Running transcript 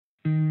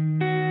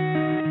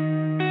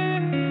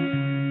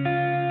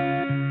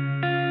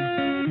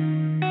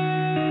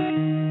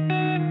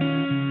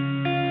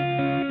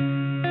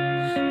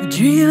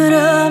Dreaming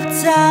of a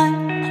time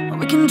when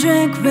we can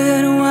drink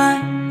red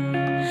wine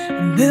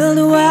and build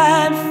a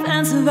wide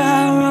fence of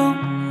our own.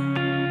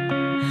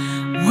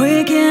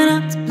 Waking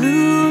up to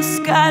blue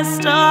sky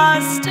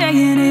stars,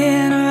 staying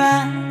in our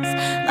eyes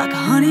like a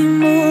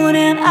honeymoon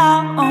in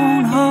our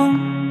own home.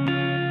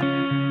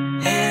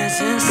 This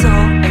is all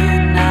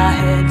in our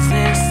heads,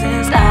 this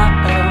is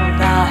out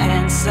of our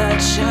hands.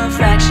 Such a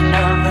fraction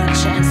of a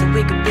chance that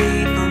we could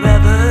be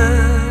forever.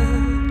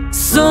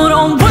 So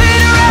don't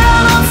wait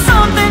around on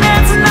something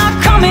that's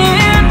not coming.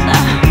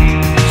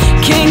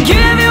 Can't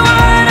give you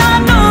what I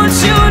know that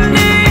you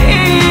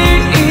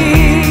need.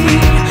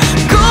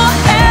 Go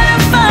ahead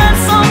and find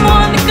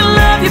someone that can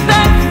love you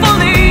back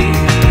fully.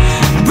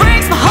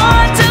 Breaks my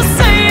heart to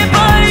say it,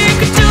 but you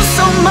could do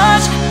so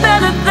much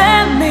better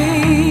than me.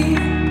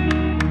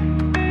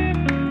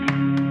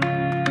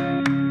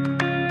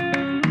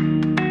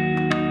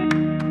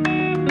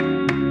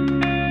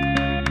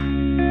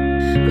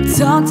 We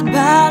talked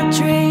about a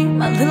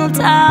dream, a little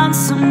town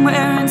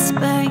somewhere in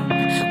Spain.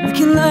 We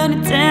can learn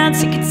to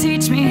dance, you can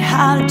teach me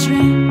how to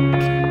drink.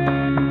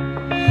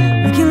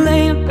 We can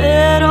lay in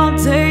bed all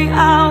day,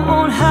 I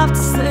won't have to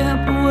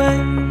slip away.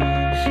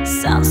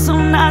 Sounds so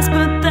nice,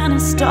 but then I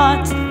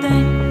start to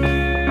think,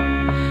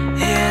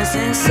 is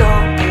this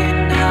all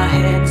in our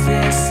heads?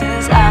 This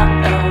is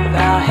out of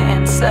our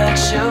hands.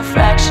 Such a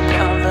fraction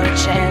of a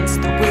chance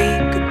that we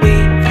could be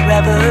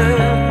forever.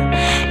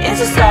 Is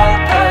this all a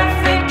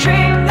perfect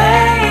dream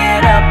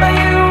made up by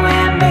you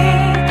and me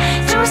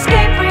to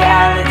escape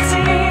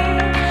reality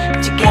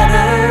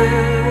together?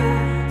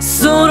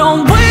 So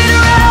don't wait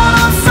around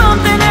on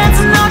something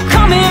that's not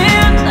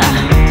coming.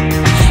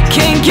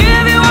 Can't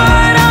give you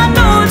what I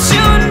know that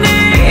you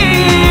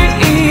need.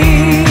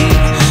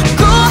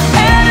 Go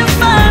ahead and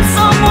find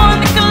someone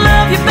that can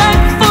love you back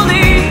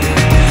fully.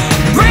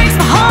 Breaks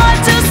my heart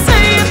to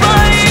say it,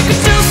 but you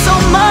could do so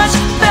much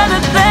better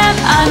than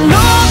I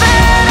know.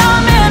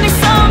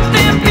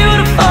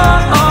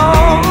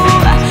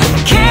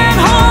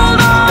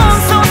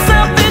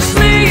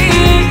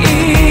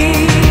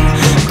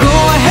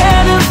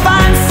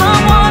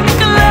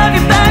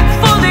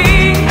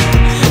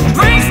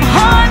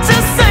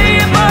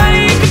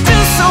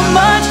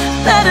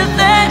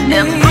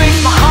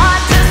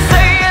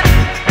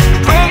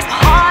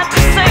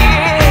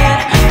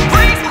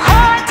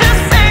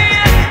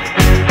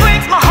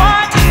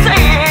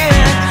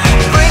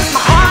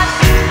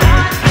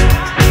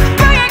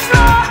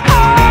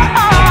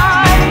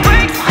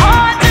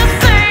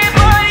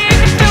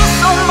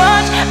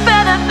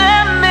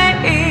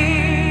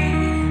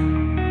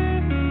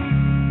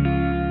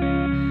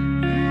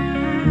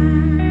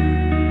 Mm-hmm.